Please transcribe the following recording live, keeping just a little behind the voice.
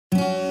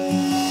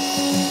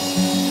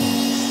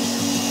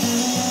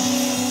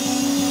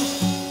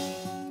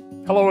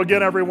Hello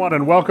again, everyone,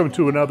 and welcome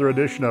to another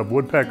edition of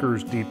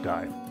Woodpeckers Deep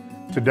Dive.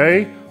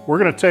 Today, we're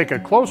going to take a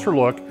closer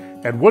look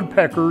at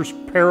Woodpeckers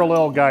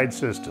Parallel Guide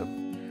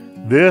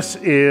System. This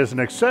is an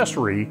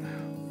accessory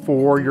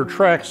for your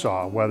track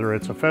saw, whether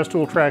it's a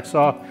Festool track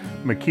saw,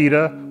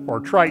 Makita,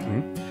 or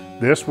Triton.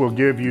 This will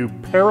give you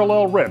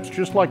parallel rips,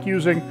 just like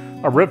using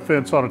a rip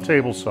fence on a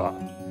table saw.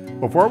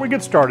 Before we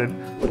get started,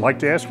 I'd like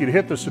to ask you to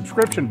hit the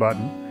subscription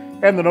button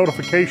and the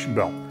notification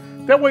bell.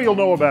 That way you'll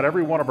know about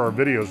every one of our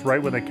videos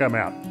right when they come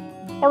out.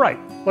 All right,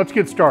 let's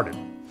get started.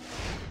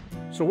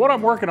 So what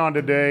I'm working on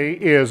today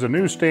is a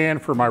new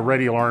stand for my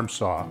radial arm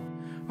saw.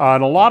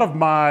 In a lot of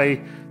my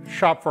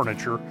shop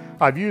furniture,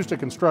 I've used a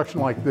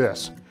construction like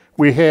this.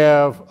 We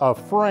have a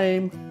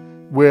frame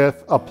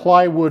with a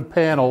plywood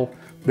panel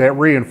that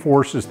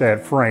reinforces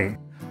that frame.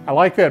 I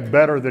like that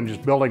better than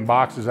just building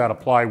boxes out of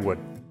plywood.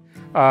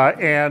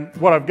 And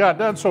what I've got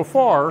done so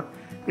far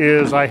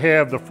is I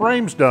have the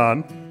frames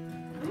done,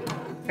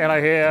 and I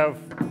have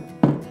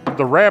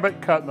the rabbet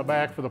cut in the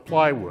back for the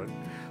plywood.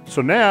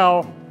 So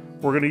now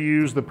we're going to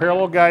use the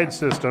parallel guide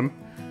system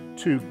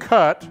to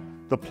cut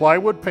the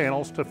plywood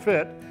panels to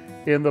fit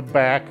in the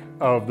back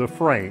of the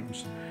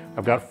frames.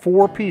 I've got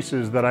 4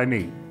 pieces that I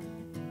need.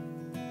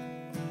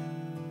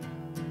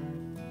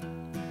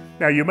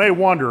 Now you may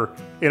wonder,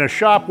 in a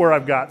shop where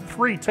I've got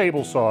 3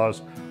 table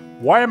saws,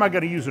 why am I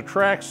going to use a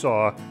track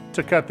saw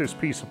to cut this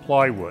piece of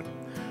plywood?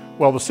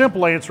 Well, the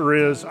simple answer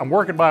is I'm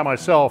working by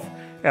myself,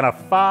 and a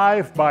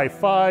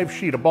 5x5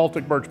 sheet of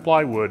Baltic birch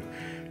plywood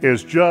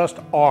is just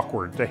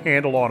awkward to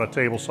handle on a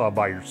table saw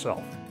by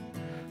yourself.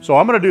 So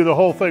I'm going to do the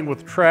whole thing with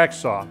the track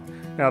saw.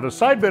 Now the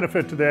side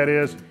benefit to that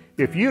is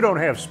if you don't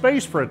have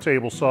space for a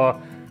table saw,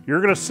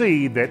 you're going to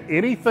see that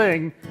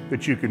anything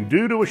that you can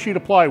do to a sheet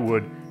of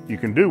plywood, you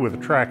can do with a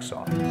track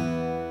saw.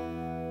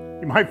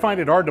 You might find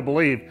it hard to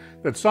believe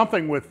that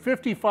something with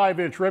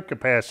 55-inch rip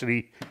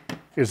capacity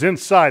is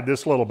inside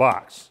this little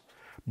box,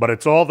 but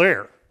it's all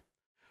there.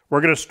 We're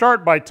going to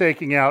start by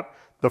taking out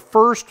the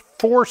first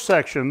 4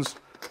 sections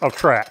of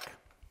track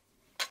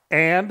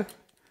and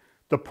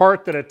the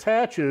part that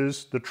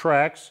attaches the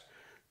tracks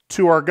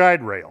to our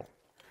guide rail.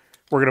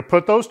 We're going to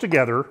put those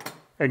together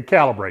and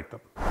calibrate them.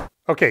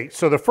 Okay,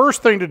 so the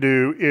first thing to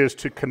do is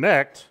to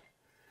connect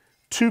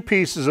 2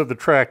 pieces of the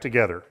track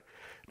together.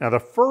 Now the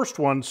first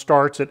one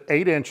starts at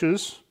 8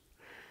 inches,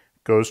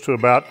 goes to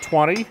about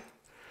 20.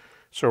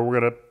 So we're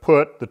going to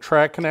put the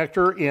track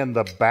connector in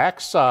the back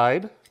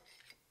side.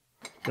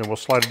 Then we'll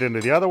slide it into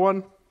the other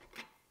one.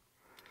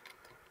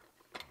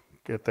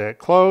 Get that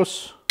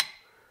close.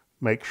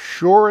 Make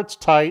sure it's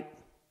tight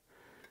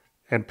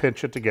and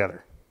pinch it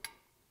together.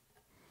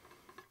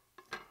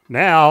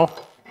 Now,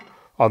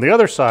 on the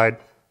other side,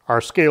 our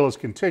scale is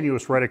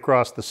continuous right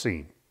across the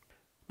seam.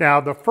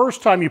 Now, the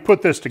first time you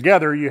put this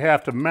together, you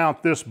have to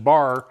mount this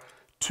bar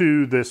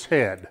to this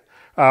head.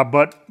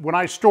 But when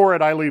I store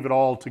it, I leave it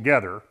all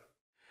together.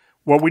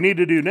 What we need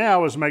to do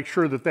now is make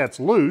sure that that's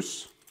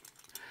loose.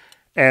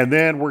 And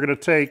then we're going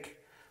to take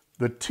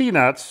the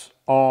T-nuts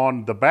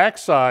on the back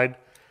side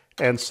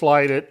and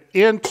slide it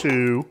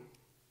into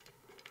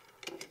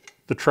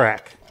the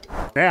track.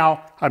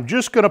 Now, I'm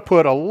just going to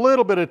put a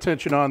little bit of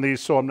tension on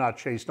these so I'm not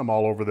chasing them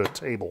all over the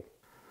table.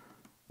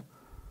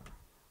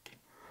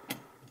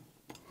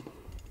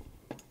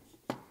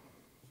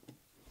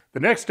 The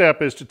next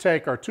step is to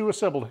take our 2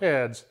 assembled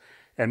heads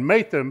and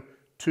mate them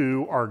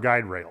to our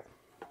guide rail.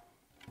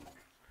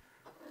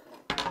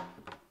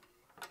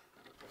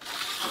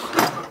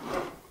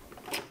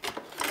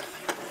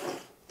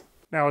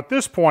 Now at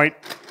this point,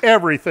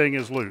 everything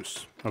is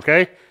loose,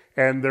 okay?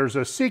 And there's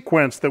a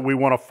sequence that we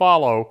want to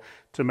follow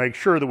to make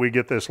sure that we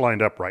get this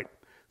lined up right.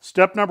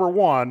 Step number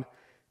 1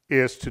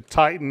 is to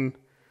tighten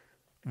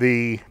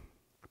the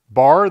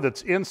bar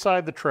that's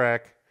inside the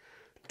track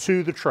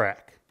to the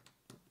track.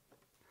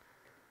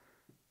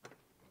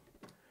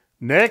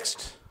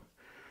 Next,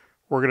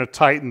 we're going to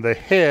tighten the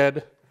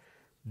head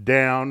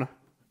down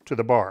to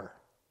the bar.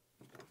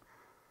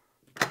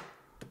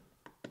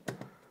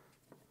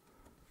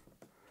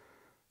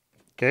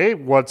 Okay,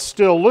 what's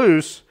still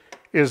loose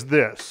is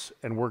this,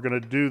 and we're going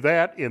to do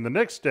that in the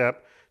next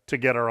step to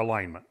get our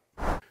alignment.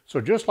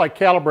 So just like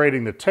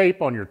calibrating the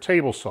tape on your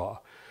table saw,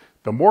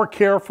 the more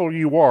careful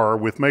you are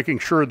with making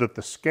sure that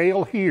the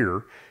scale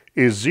here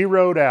is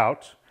zeroed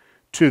out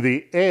to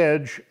the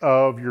edge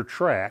of your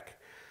track,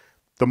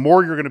 the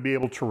more you're going to be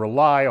able to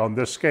rely on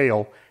this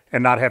scale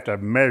and not have to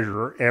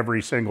measure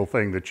every single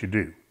thing that you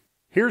do.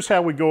 Here's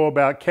how we go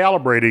about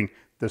calibrating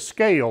the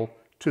scale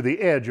to the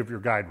edge of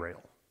your guide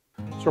rail.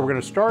 So we're going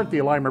to start the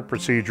alignment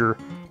procedure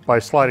by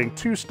sliding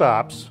 2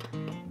 stops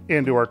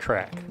into our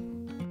track.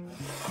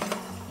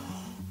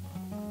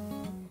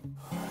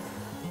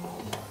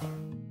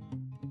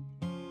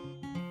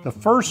 The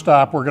first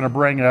stop we're going to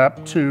bring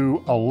up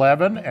to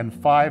 11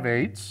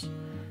 5/8.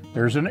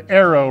 There's an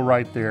arrow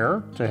right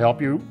there to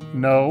help you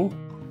know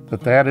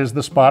that that is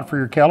the spot for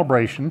your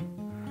calibration.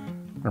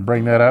 We're going to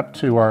bring that up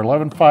to our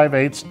 11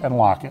 5/8 and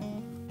lock it.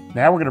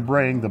 Now we're going to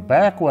bring the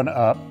back one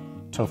up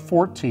to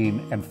 14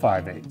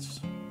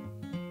 5/8.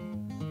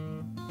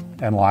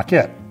 and lock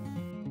it.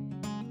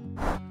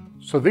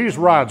 So these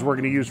rods we're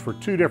going to use for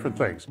two different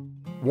things.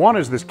 One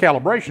is this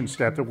calibration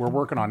step that we're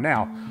working on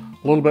now.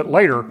 A little bit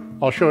later,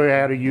 I'll show you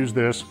how to use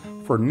this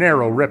for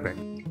narrow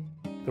ripping.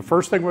 The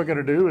first thing we're going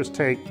to do is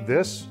take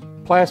this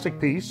plastic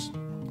piece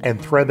and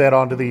thread that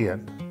onto the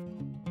end.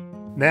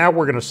 Now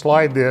we're going to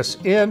slide this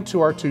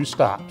into our two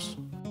stops.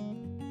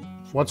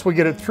 Once we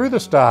get it through the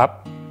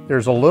stop,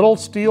 there's a little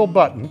steel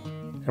button,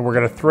 and we're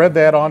going to thread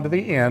that onto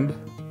the end.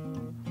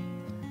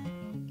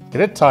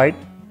 Get it tight.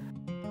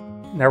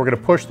 Now we're going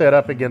to push that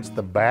up against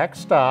the back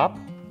stop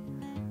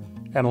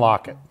and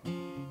lock it.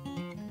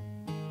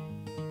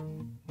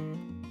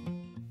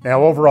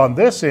 Now over on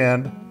this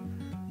end,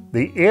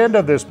 the end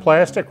of this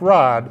plastic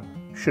rod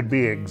should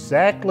be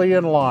exactly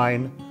in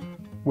line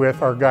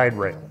with our guide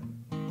rail.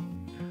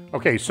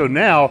 Okay, so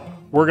now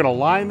we're going to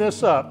line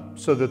this up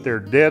so that they're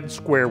dead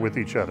square with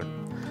each other.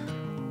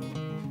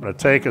 I'm going to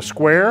take a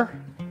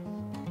square,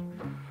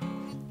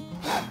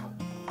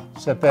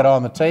 set that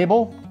on the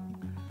table,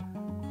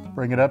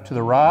 bring it up to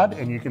the rod,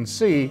 and you can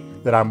see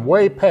that I'm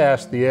way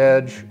past the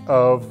edge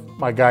of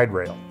my guide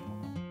rail.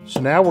 So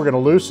now we're going to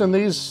loosen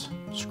these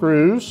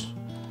screws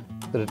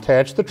that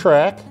attach the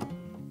track,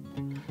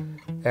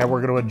 and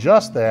we're going to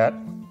adjust that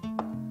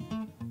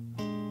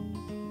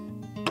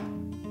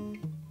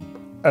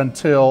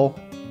until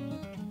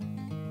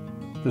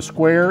the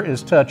square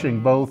is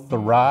touching both the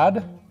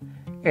rod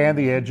and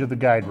the edge of the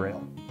guide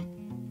rail.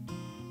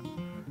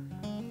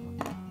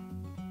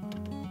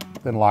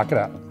 Then lock it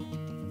up.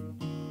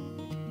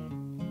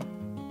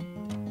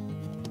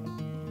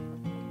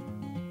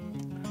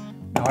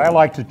 Now I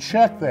like to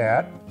check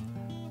that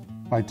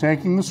by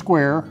taking the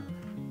square,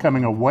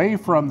 coming away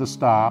from the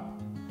stop,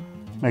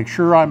 make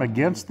sure I'm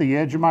against the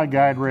edge of my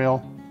guide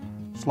rail,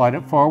 slide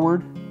it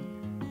forward,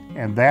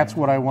 and that's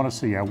what I want to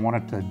see. I want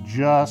it to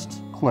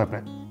just clip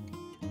it.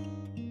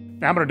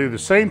 Now I'm going to do the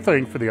same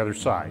thing for the other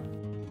side.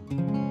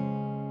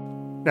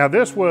 Now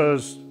this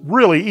was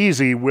really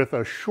easy with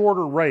a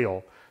shorter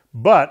rail,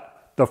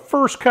 but the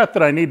first cut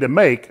that I need to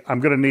make, I'm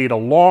going to need a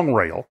long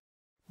rail,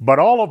 but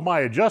all of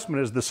my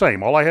adjustment is the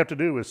same. All I have to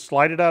do is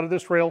slide it out of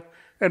this rail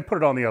and put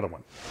it on the other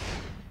one.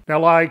 Now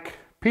like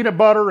peanut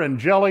butter and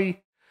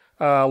jelly,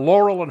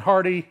 Laurel and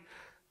Hardy,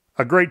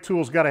 a great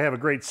tool's got to have a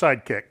great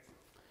sidekick.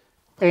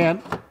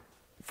 And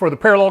for the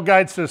parallel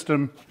guide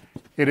system,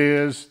 it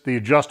is the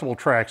adjustable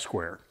track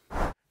square.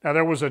 Now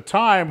there was a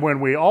time when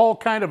we all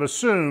kind of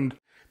assumed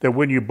that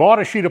when you bought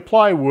a sheet of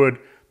plywood,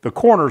 the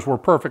corners were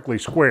perfectly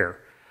square.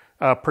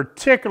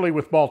 Particularly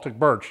with Baltic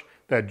birch,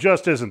 that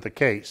just isn't the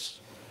case.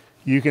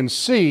 You can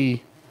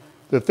see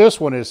that this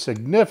one is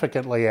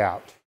significantly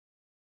out.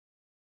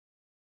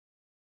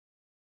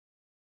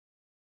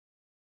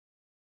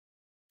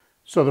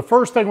 So the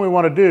first thing we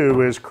want to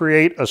do is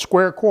create a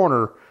square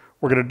corner.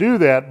 We're going to do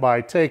that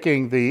by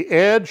taking the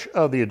edge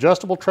of the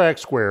adjustable track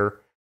square,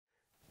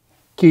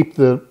 keep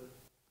the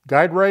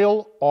guide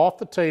rail off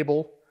the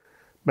table,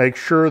 make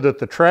sure that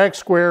the track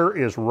square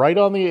is right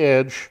on the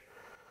edge,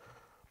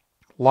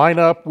 line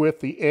up with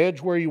the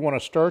edge where you want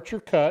to start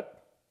your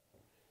cut,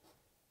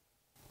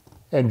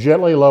 and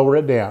gently lower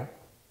it down.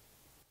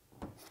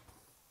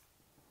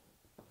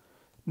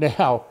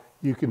 Now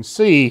you can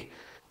see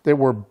that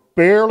we're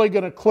barely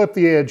going to clip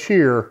the edge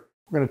here.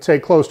 We're going to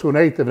take close to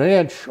 1/8 of an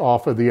inch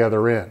off of the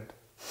other end.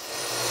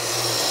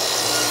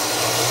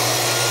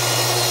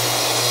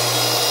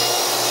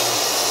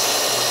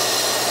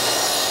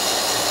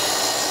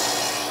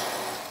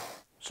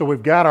 So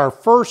we've got our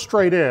first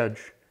straight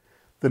edge.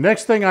 The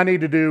next thing I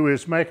need to do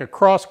is make a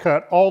cross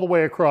cut all the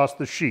way across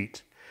the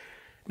sheet.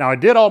 Now I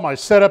did all my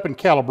setup and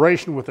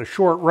calibration with a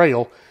short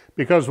rail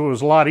because it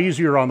was a lot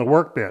easier on the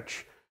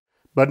workbench.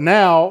 But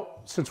now,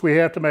 since we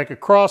have to make a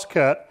cross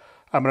cut,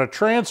 I'm going to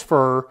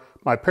transfer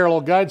my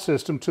parallel guide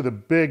system to the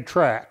big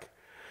track.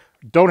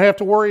 Don't have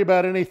to worry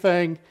about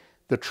anything.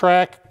 The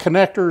track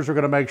connectors are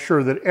going to make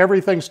sure that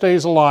everything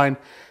stays aligned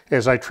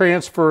as I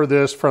transfer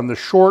this from the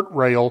short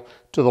rail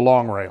to the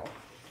long rail.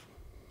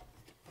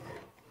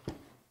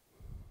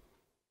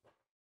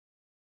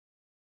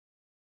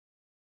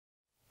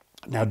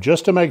 Now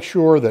just to make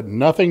sure that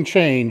nothing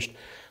changed,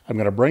 I'm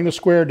going to bring the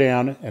square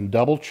down and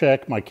double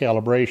check my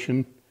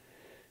calibration,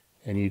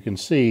 and you can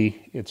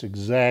see it's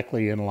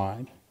exactly in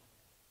line.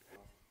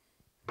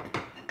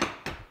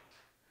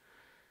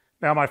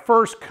 Now my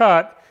first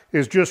cut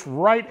is just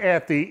right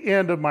at the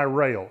end of my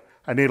rail.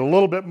 I need a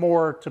little bit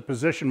more to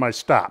position my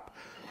stop.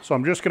 So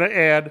I'm just going to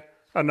add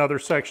another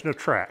section of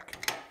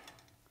track.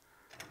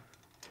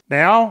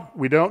 Now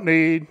we don't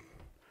need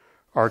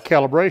our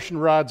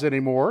calibration rods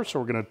anymore, so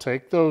we're going to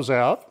take those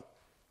out.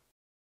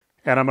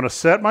 And I'm going to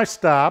set my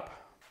stop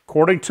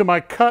according to my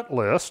cut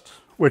list,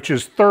 which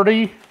is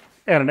 30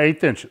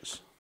 1/8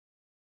 inches.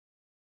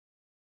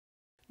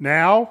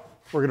 Now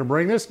we're going to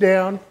bring this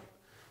down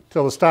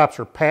till the stops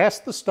are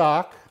past the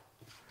stock,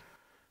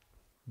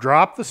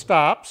 drop the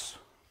stops,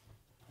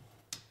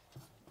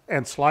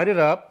 and slide it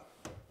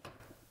up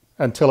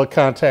until it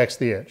contacts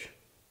the edge.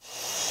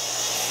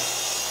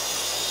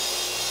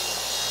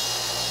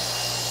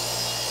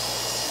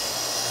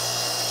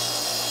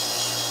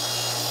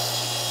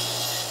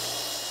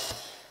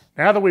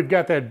 Now that we've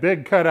got that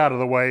big cut out of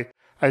the way,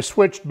 I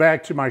switched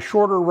back to my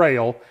shorter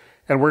rail,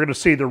 and we're going to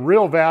see the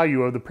real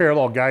value of the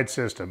parallel guide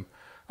system.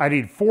 I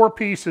need 4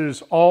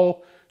 pieces,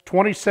 all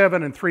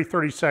 27 and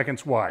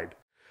 3/32 wide.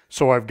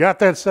 So I've got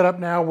that set up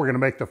now. We're going to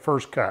make the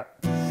first cut.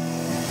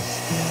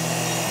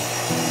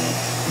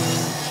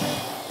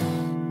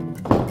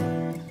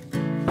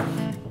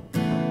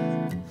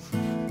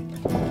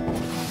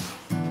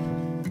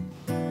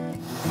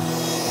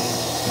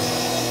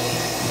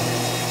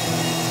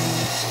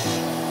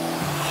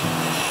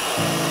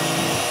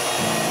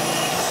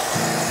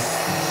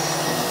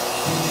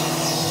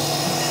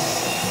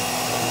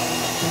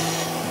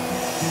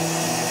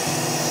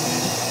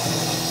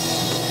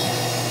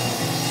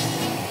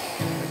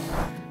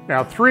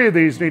 Now 3 of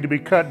these need to be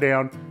cut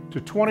down to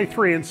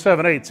 23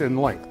 7/8 in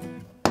length.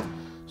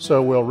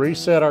 So we'll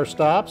reset our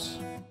stops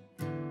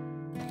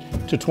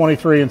to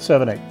 23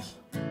 7/8.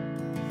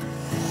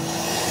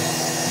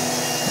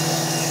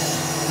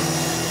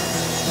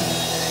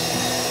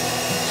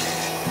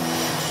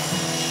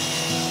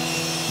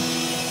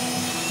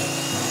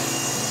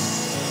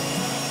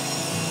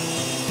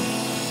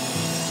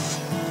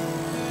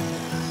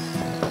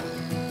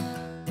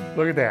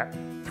 Look at that,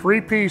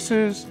 3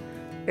 pieces,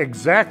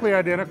 exactly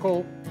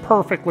identical,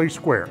 perfectly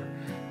square.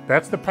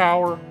 That's the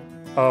power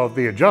of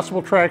the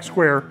adjustable track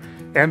square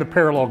and the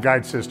parallel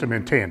guide system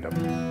in tandem.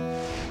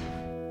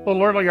 A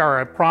little earlier,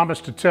 I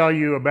promised to tell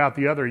you about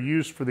the other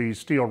use for these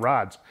steel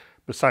rods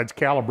besides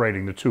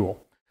calibrating the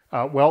tool.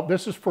 Well,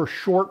 this is for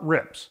short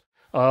rips.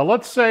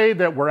 Let's say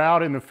that we're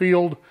out in the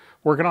field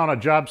working on a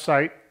job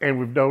site and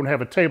we don't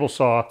have a table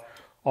saw.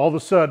 All of a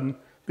sudden,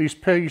 this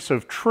piece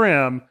of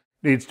trim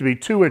needs to be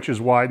 2 inches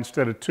wide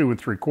instead of 2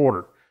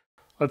 3/4.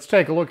 Let's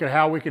take a look at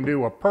how we can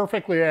do a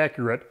perfectly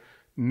accurate,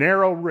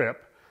 narrow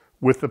rip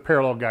with the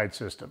parallel guide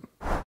system.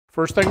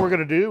 First thing we're going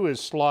to do is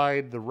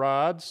slide the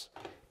rods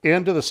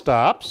into the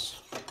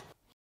stops,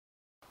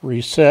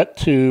 reset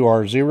to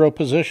our 0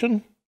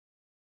 position.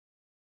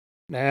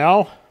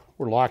 Now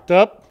we're locked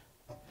up,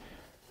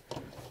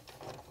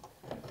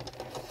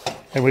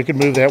 and we can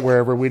move that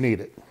wherever we need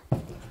it.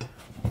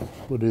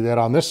 We'll do that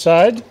on this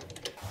side.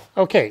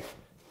 Okay,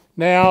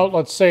 now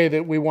let's say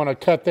that we want to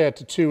cut that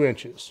to 2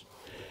 inches.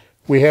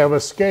 We have a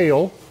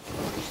scale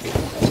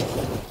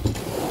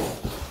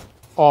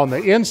on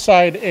the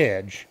inside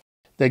edge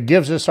that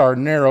gives us our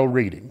narrow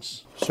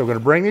readings. So we're going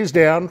to bring these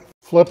down,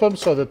 flip them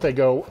so that they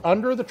go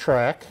under the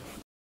track.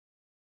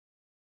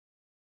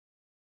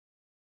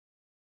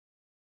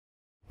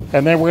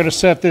 And then we're going to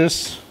set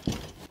this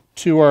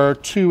to our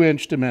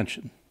 2-inch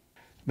dimension.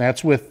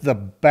 That's with the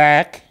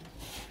back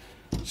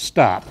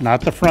stop,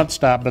 not the front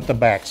stop, but the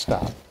back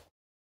stop.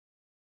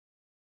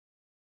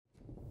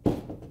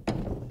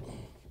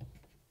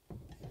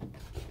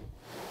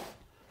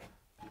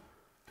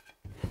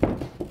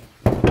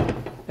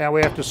 Now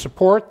we have to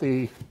support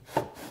the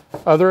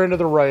other end of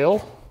the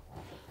rail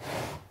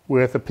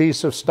with a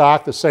piece of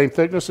stock the same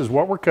thickness as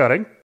what we're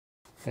cutting.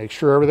 Make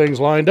sure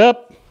everything's lined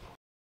up.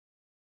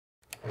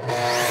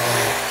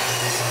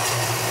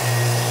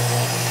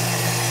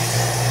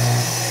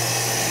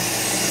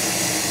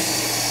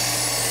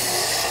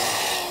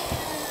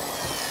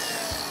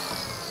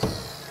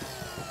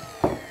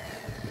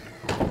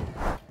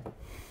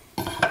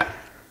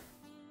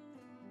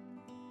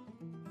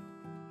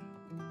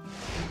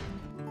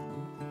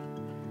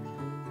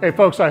 Hey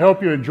folks, I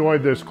hope you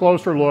enjoyed this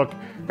closer look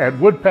at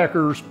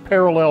Woodpeckers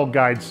Parallel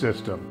Guide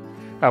System.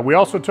 We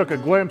also took a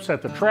glimpse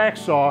at the track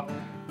saw.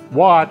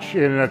 Watch,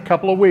 in a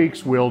couple of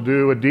weeks, we'll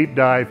do a deep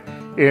dive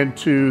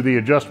into the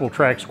adjustable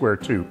track square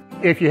too.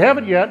 If you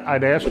haven't yet,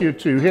 I'd ask you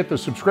to hit the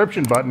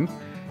subscription button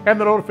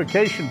and the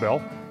notification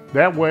bell.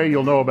 That way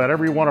you'll know about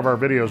every one of our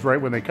videos right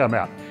when they come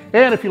out.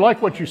 And if you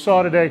like what you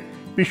saw today,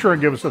 be sure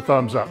and give us a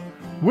thumbs up.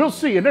 We'll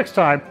see you next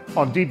time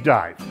on Deep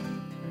Dive.